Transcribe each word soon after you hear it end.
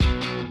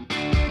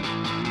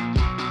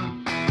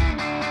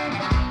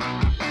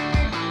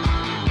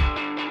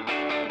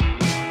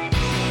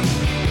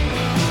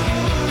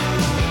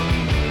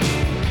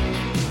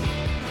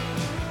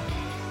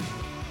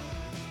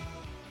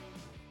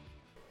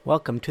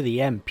Welcome to the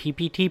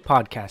MPPT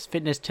podcast,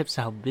 fitness tips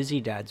to help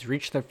busy dads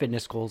reach their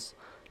fitness goals,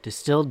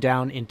 distilled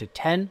down into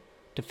 10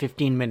 to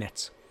 15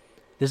 minutes.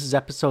 This is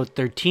episode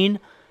 13,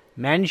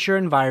 Manage Your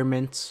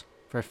Environments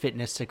for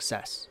Fitness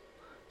Success.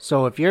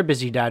 So if you're a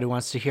busy dad who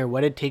wants to hear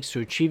what it takes to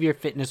achieve your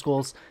fitness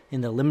goals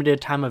in the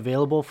limited time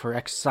available for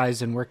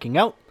exercise and working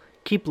out,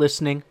 keep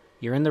listening,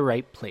 you're in the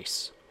right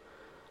place.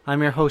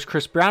 I'm your host,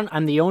 Chris Brown.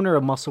 I'm the owner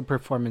of Muscle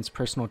Performance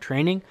Personal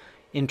Training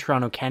in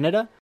Toronto,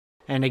 Canada.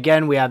 And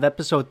again, we have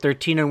episode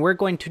 13, and we're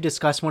going to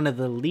discuss one of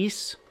the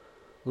least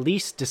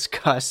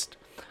discussed,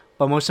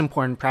 but most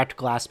important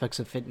practical aspects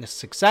of fitness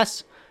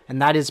success, and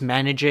that is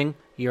managing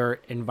your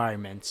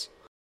environments.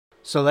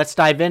 So let's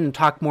dive in and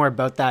talk more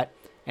about that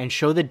and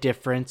show the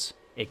difference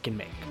it can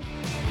make.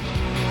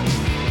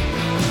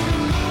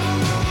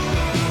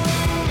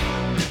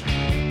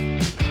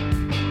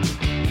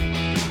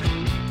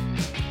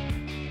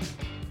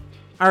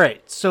 All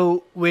right,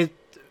 so with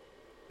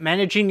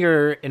managing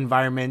your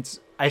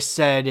environments, I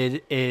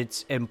said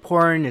it's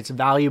important, it's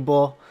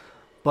valuable,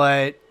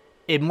 but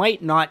it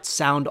might not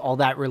sound all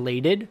that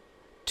related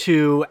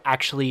to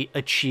actually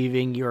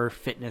achieving your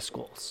fitness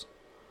goals,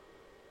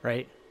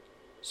 right?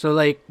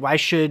 So why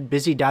should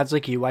busy dads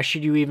like you, why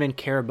should you even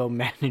care about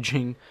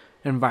managing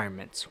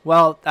environments?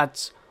 Well,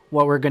 that's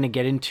what we're going to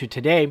get into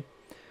today.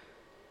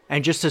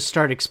 And just to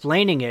start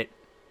explaining it,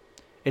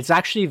 it's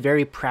actually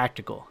very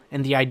practical.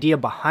 And the idea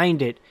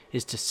behind it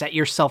is to set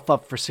yourself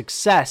up for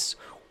success,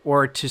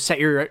 or to set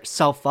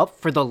yourself up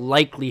for the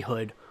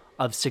likelihood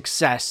of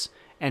success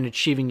and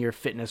achieving your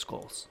fitness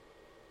goals.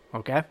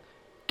 Okay?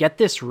 Get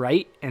this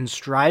right, and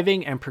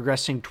striving and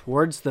progressing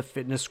towards the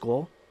fitness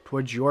goal,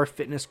 towards your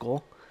fitness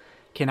goal,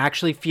 can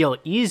actually feel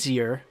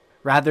easier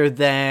rather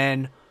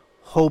than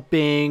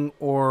hoping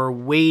or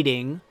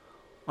waiting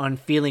on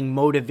feeling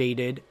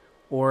motivated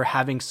or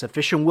having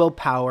sufficient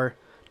willpower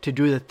to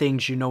do the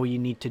things you know you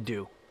need to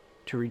do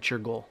to reach your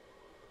goal.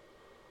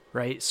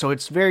 Right? So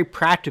it's very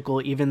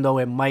practical, even though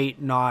it might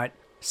not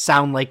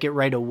sound like it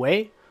right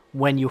away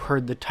when you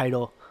heard the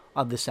title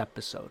of this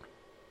episode.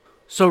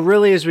 So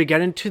really, as we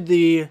get into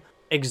the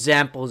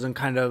examples and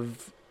kind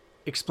of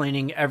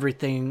explaining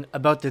everything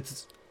about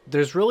this,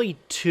 there's really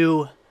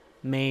two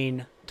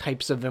main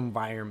types of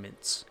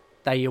environments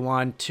that you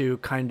want to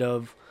kind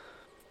of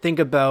think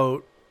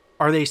about.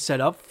 Are they set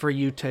up for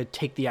you to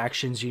take the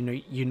actions you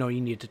know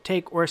you need to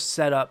take, or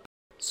set up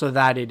so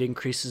that it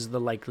increases the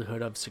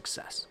likelihood of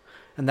success?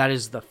 And that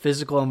is the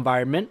physical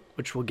environment,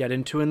 which we'll get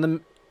into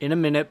in a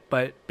minute,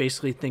 but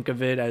basically think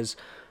of it as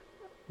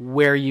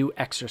where you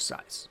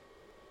exercise.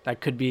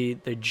 That could be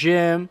the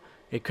gym,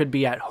 it could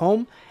be at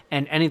home,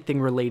 and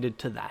anything related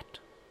to that.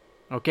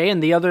 Okay,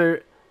 and the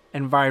other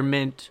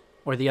environment,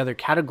 or the other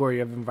category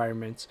of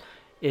environments,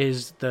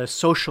 is the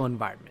social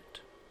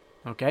environment.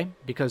 Okay,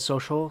 because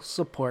social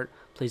support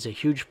plays a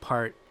huge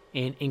part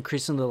in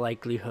increasing the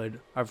likelihood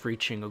of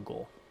reaching a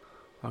goal.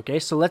 Okay,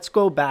 so let's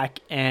go back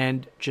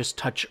and just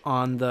touch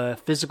on the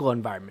physical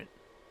environment.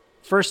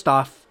 First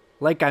off,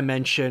 like I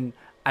mentioned,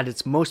 at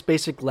its most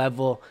basic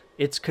level,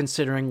 it's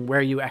considering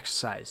where you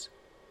exercise.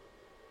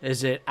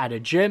 Is it at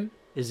a gym?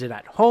 Is it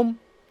at home?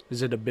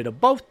 Is it a bit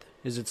of both?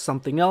 Is it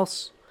something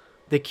else?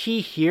 The key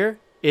here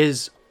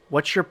is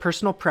what's your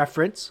personal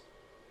preference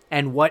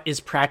and what is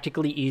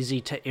practically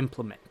easy to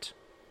implement.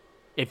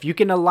 If you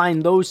can align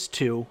those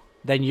two,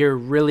 then you're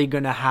really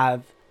going to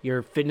have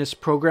your fitness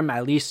program,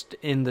 at least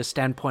in the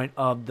standpoint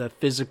of the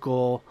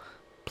physical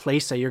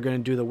place that you're going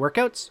to do the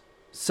workouts,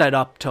 set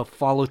up to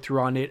follow through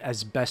on it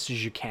as best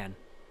as you can.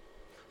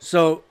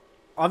 So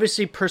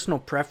obviously personal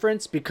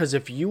preference, because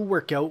if you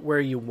work out where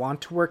you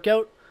want to work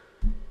out,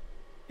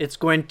 you're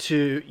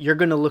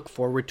going to look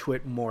forward to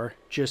it more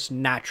just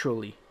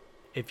naturally.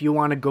 If you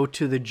want to go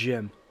to the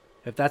gym,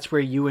 if that's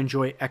where you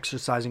enjoy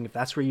exercising, if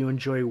that's where you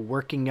enjoy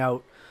working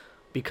out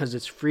because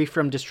it's free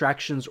from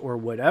distractions or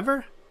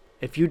whatever,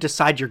 if you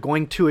decide you're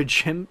going to a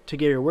gym to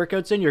get your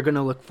workouts in, you're going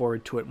to look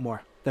forward to it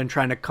more than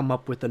trying to come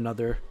up with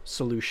another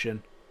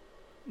solution.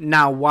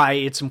 Now, why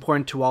it's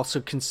important to also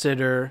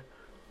consider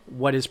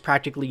what is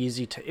practically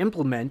easy to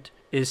implement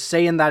is,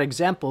 say in that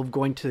example of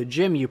going to the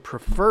gym, you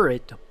prefer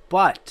it,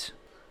 but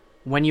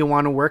when you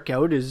want to work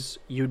out is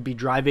you'd be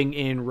driving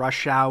in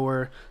rush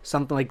hour,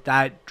 something like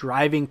that.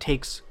 Driving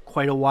takes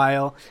quite a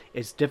while.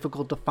 It's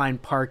difficult to find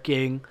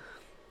parking.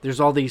 There's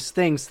all these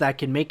things that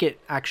can make it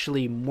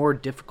actually more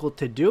difficult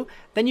to do.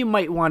 Then you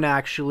might want to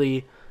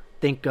actually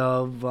think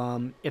of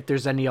if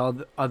there's any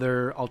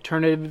other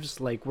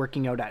alternatives, like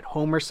working out at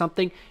home or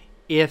something,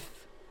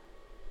 if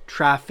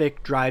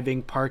traffic,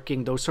 driving,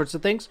 parking, those sorts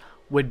of things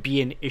would be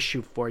an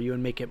issue for you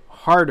and make it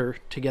harder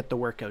to get the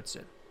workouts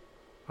in.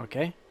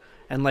 Okay?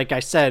 And like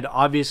I said,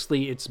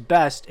 obviously it's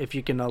best if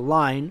you can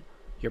align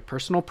your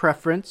personal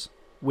preference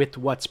with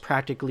what's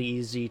practically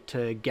easy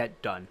to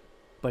get done.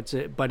 But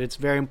it's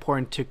very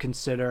important to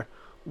consider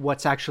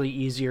what's actually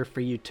easier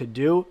for you to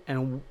do,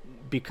 and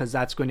because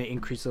that's going to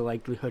increase the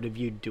likelihood of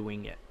you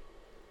doing it.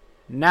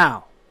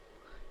 Now,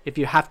 if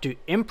you have to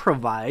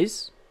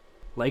improvise,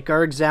 like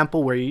our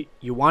example where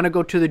you want to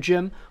go to the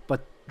gym,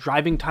 but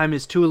driving time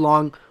is too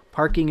long,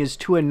 parking is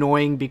too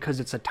annoying because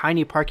it's a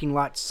tiny parking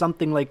lot,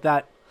 something like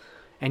that,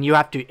 and you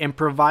have to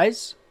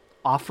improvise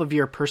off of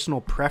your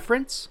personal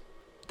preference,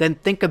 then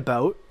think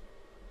about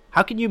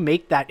how can you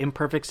make that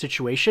imperfect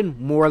situation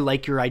more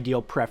like your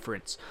ideal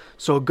preference.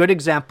 So a good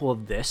example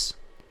of this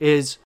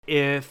is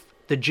if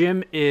the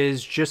gym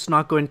is just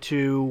not going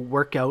to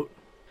work out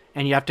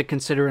and you have to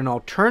consider an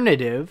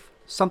alternative,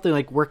 something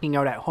like working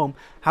out at home,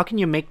 how can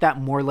you make that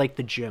more like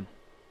the gym?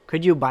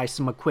 Could you buy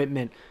some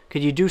equipment?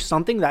 Could you do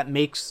something that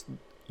makes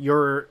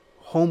your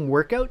home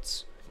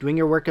workouts, doing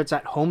your workouts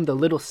at home, the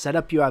little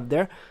setup you have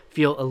there,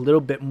 feel a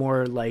little bit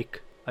more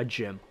like a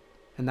gym?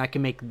 And that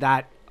can make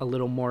that a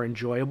little more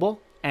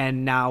enjoyable.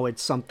 And now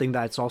it's something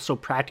that's also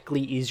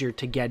practically easier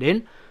to get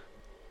in.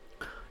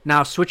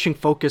 Now, switching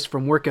focus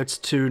from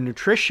workouts to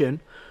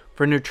nutrition.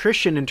 For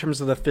nutrition, in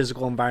terms of the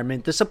physical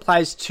environment, this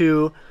applies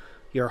to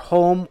your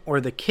home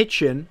or the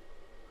kitchen,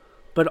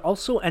 but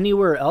also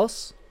anywhere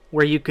else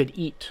where you could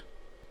eat.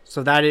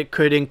 So that it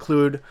could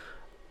include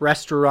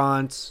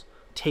restaurants,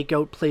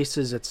 takeout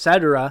places,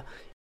 etc.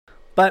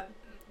 But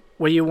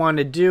what you want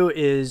to do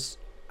is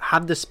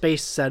have the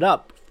space set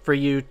up for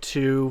you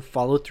to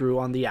follow through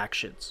on the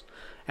actions.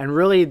 And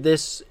really,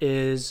 this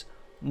is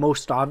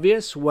most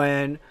obvious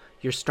when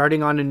you're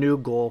starting on a new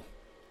goal,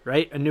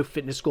 right? A new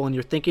fitness goal, and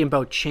you're thinking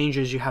about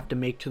changes you have to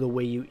make to the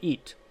way you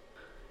eat.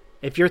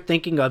 If you're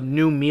thinking of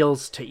new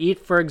meals to eat,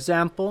 for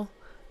example,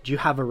 do you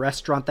have a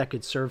restaurant that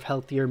could serve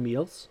healthier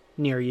meals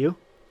near you?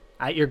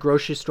 At your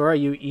grocery store, are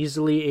you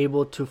easily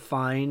able to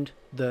find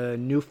the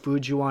new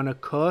foods you want to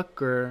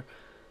cook,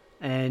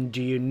 and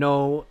do you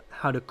know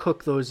how to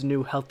cook those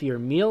new healthier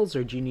meals,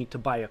 or do you need to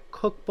buy a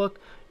cookbook?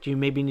 Do you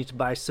maybe need to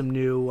buy some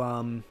new,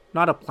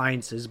 not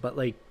appliances, but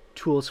like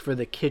tools for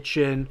the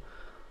kitchen,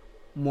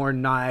 more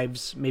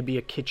knives, maybe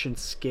a kitchen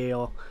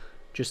scale,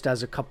 just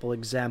as a couple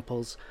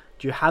examples?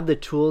 Do you have the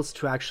tools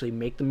to actually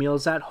make the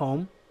meals at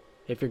home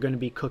if you're going to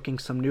be cooking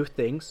some new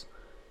things?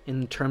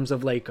 In terms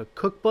of like a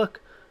cookbook,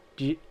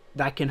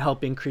 that can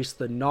help increase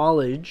the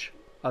knowledge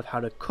of how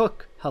to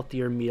cook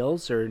healthier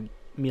meals or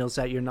meals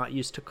that you're not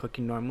used to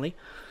cooking normally.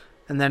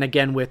 And then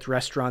again, with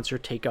restaurants or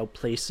takeout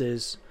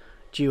places,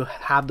 do you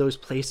have those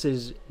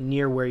places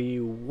near where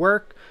you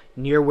work,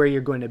 near where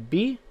you're going to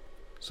be,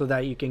 so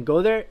that you can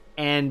go there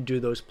and do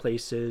those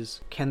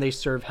places? Can they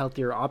serve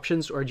healthier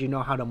options, or do you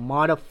know how to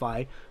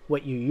modify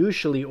what you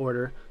usually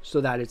order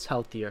so that it's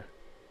healthier?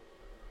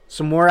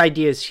 Some more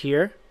ideas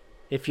here,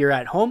 if you're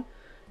at home,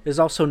 is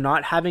also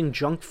not having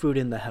junk food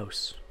in the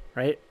house,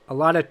 right? A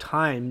lot of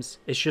times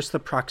it's just the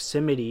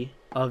proximity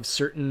of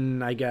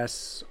certain,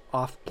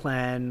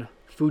 off-plan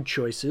food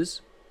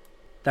choices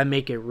that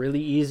make it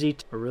really easy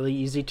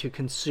to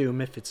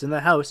consume if it's in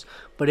the house.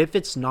 But if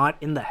it's not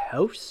in the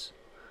house,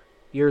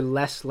 you're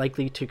less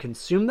likely to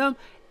consume them,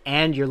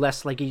 and you're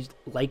less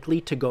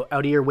likely to go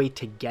out of your way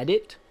to get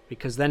it,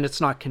 because then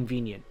it's not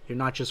convenient. You're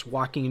not just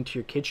walking into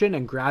your kitchen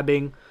and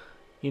grabbing,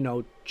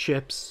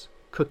 chips,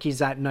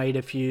 cookies at night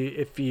if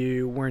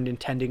you weren't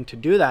intending to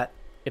do that.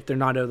 If they're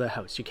not out of the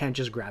house, you can't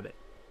just grab it.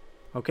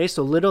 Okay,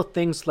 so little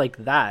things like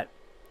that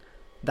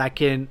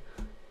can,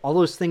 all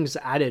those things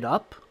added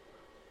up,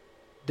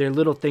 they're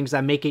little things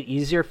that make it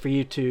easier for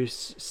you to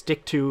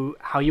stick to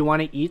how you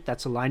want to eat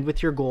that's aligned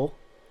with your goal,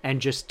 and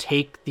just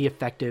take the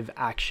effective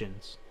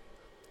actions.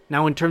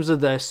 Now, in terms of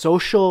the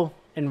social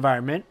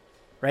environment,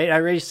 right, I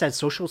already said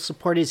social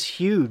support is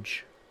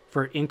huge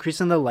for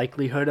increasing the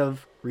likelihood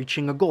of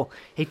reaching a goal.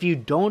 If you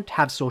don't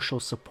have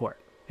social support,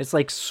 it's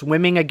like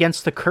swimming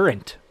against the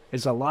current.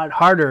 It's a lot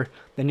harder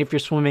than if you're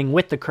swimming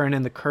with the current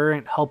and the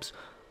current helps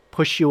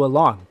push you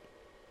along.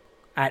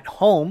 At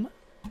home,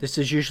 this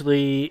is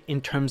usually in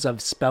terms of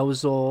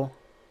spousal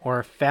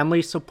or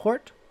family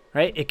support,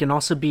 right? It can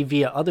also be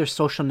via other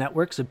social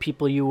networks of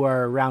people you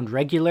are around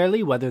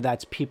regularly, whether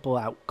that's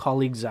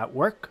colleagues at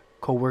work,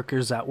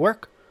 co-workers at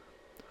work,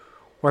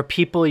 or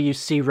people you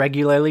see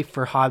regularly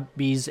for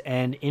hobbies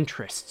and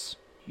interests.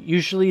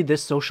 Usually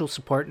this social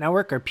support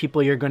network are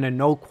people you're going to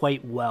know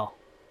quite well.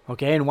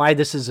 Okay, and why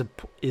this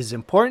is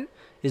important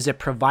is it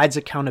provides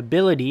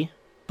accountability,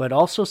 but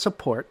also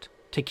support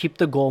to keep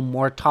the goal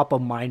more top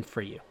of mind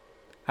for you.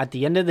 At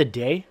the end of the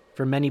day,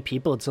 for many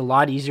people, it's a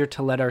lot easier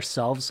to let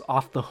ourselves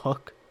off the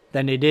hook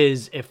than it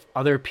is if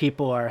other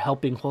people are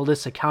helping hold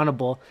us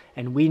accountable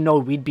and we know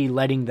we'd be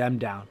letting them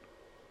down.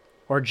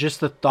 Or just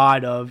the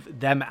thought of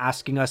them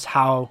asking us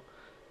how,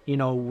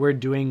 we're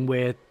doing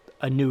with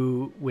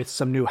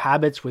some new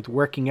habits, with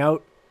working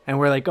out. And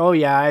we're like, oh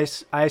yeah,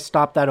 I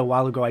stopped that a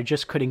while ago. I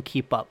just couldn't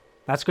keep up.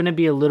 That's going to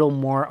be a little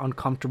more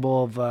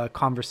uncomfortable of a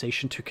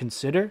conversation to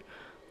consider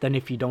than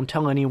if you don't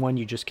tell anyone,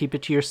 you just keep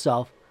it to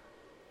yourself,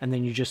 and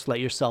then you just let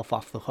yourself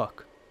off the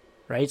hook,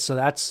 right? So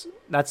that's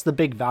the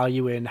big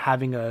value in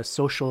having a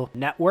social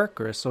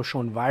network or a social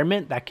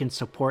environment that can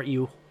support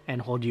you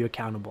and hold you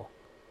accountable,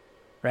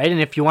 right? And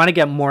if you want to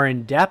get more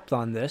in depth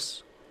on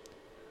this,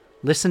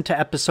 listen to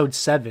episode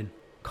 7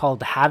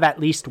 called Have At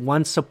Least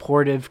One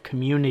Supportive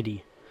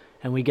Community.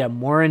 And we get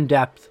more in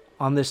depth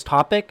on this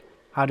topic,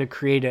 how to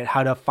create it,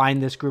 how to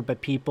find this group of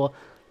people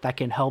that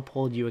can help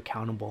hold you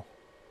accountable.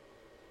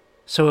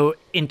 So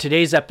in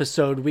today's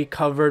episode, we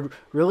covered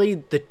really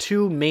the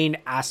two main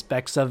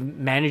aspects of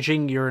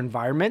managing your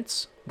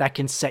environments that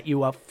can set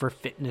you up for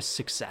fitness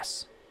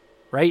success,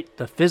 right?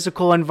 The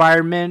physical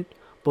environment,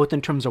 both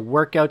in terms of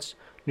workouts,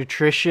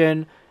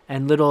 nutrition,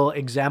 and little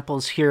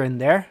examples here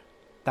and there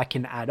that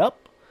can add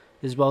up,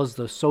 as well as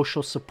the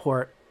social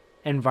support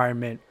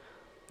environment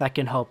that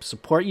can help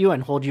support you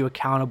and hold you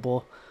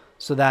accountable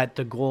so that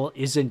the goal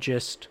isn't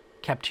just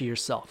kept to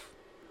yourself.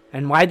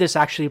 And why this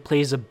actually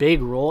plays a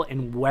big role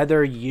in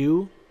whether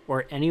you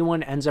or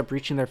anyone ends up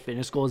reaching their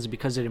fitness goal is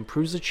because it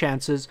improves the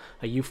chances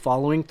of you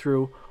following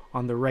through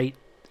on the right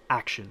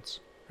actions,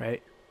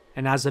 right?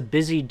 And as a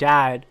busy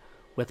dad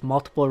with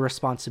multiple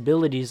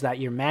responsibilities that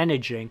you're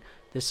managing,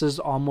 this is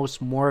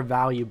almost more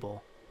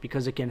valuable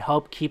because it can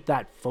help keep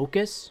that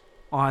focus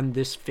on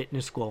this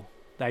fitness goal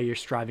that you're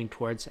striving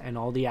towards and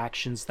all the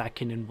actions that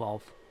can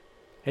involve.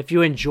 If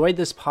you enjoyed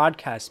this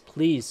podcast,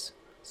 please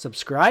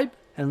subscribe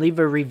and leave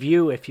a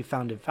review if you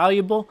found it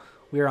valuable.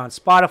 We are on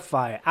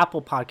Spotify,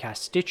 Apple Podcasts,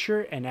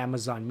 Stitcher, and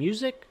Amazon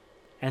Music.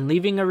 And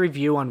leaving a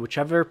review on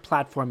whichever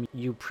platform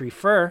you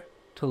prefer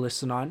to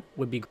listen on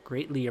would be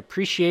greatly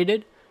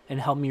appreciated and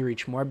help me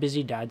reach more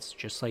busy dads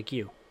just like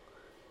you.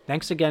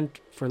 Thanks again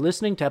for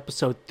listening to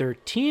episode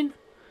 13.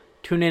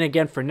 Tune in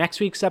again for next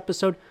week's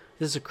episode.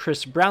 This is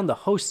Chris Brown, the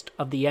host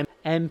of the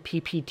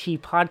MPPT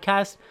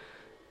podcast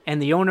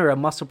and the owner of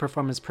Muscle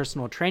Performance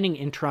Personal Training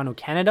in Toronto,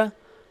 Canada.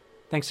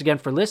 Thanks again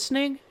for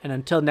listening, and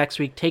until next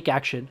week, take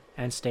action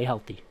and stay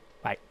healthy.